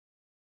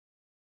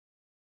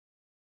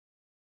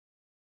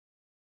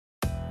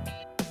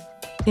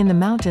In the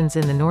mountains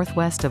in the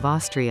northwest of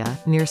Austria,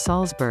 near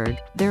Salzburg,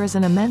 there is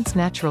an immense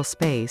natural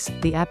space,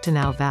 the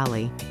Abtenau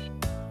Valley.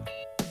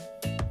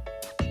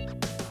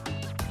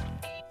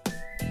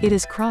 It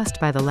is crossed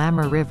by the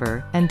Lammer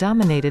River, and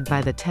dominated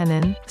by the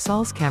Tennen,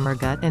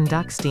 Salzkammergut and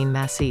Dachstein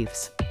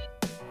massifs.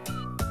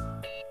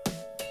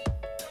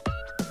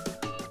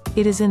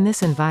 It is in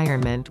this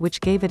environment which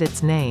gave it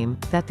its name,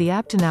 that the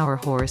Abtenauer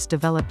Horse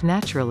developed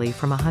naturally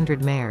from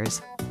 100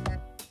 mares.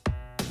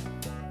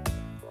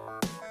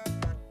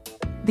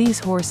 These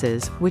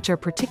horses, which are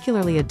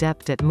particularly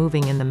adept at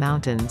moving in the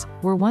mountains,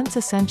 were once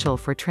essential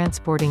for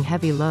transporting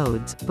heavy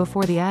loads,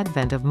 before the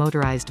advent of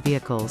motorized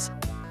vehicles.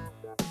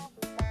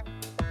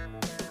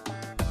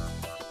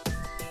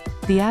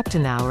 The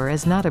Abtenauer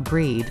is not a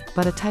breed,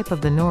 but a type of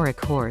the Noric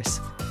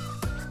horse.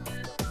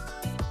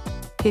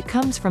 It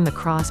comes from the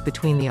cross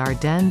between the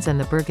Ardennes and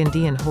the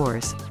Burgundian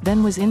horse,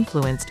 then was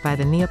influenced by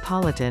the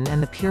Neapolitan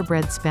and the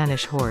purebred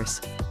Spanish horse.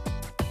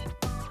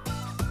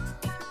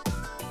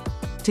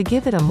 To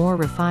give it a more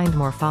refined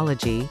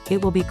morphology,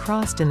 it will be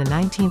crossed in the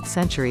 19th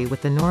century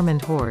with the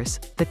Normand horse,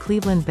 the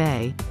Cleveland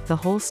Bay, the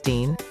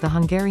Holstein, the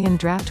Hungarian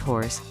draft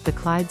horse, the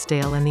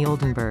Clydesdale and the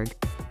Oldenburg.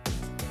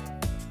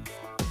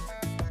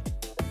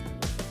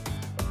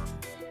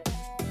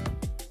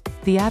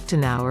 The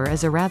Abtenauer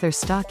is a rather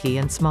stocky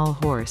and small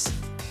horse.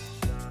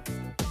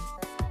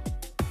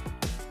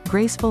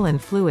 Graceful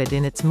and fluid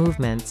in its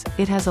movements,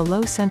 it has a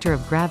low center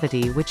of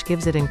gravity which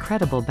gives it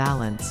incredible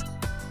balance.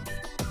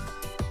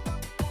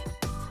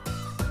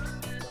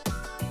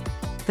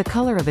 The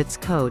color of its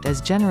coat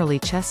is generally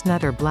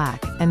chestnut or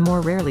black, and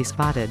more rarely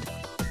spotted.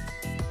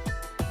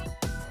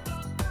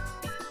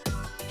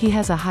 He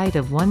has a height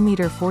of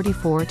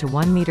 1.44 m to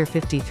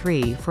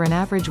 1.53 m for an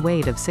average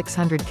weight of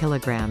 600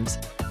 kilograms.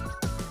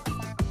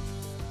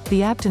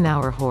 The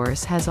Abtenauer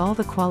horse has all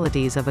the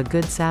qualities of a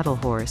good saddle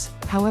horse,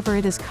 however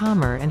it is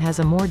calmer and has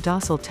a more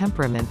docile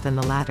temperament than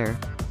the latter.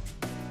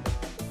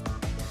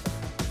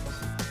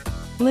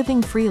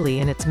 Living freely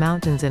in its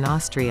mountains in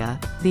Austria,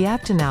 the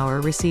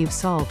Abtenauer receives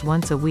salt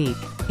once a week,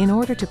 in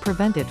order to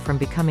prevent it from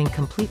becoming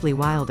completely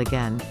wild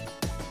again.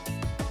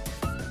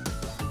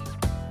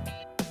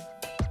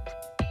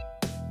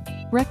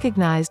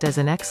 Recognized as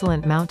an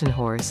excellent mountain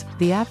horse,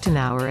 the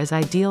Abtenauer is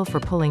ideal for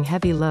pulling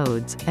heavy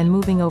loads, and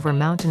moving over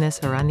mountainous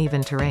or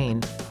uneven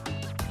terrain.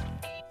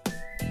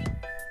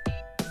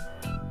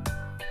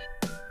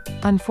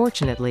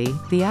 Unfortunately,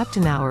 the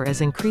Abtenauer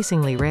is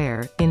increasingly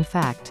rare. In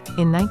fact,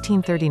 in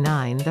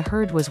 1939 the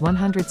herd was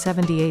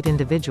 178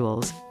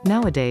 individuals,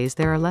 nowadays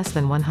there are less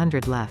than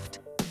 100 left.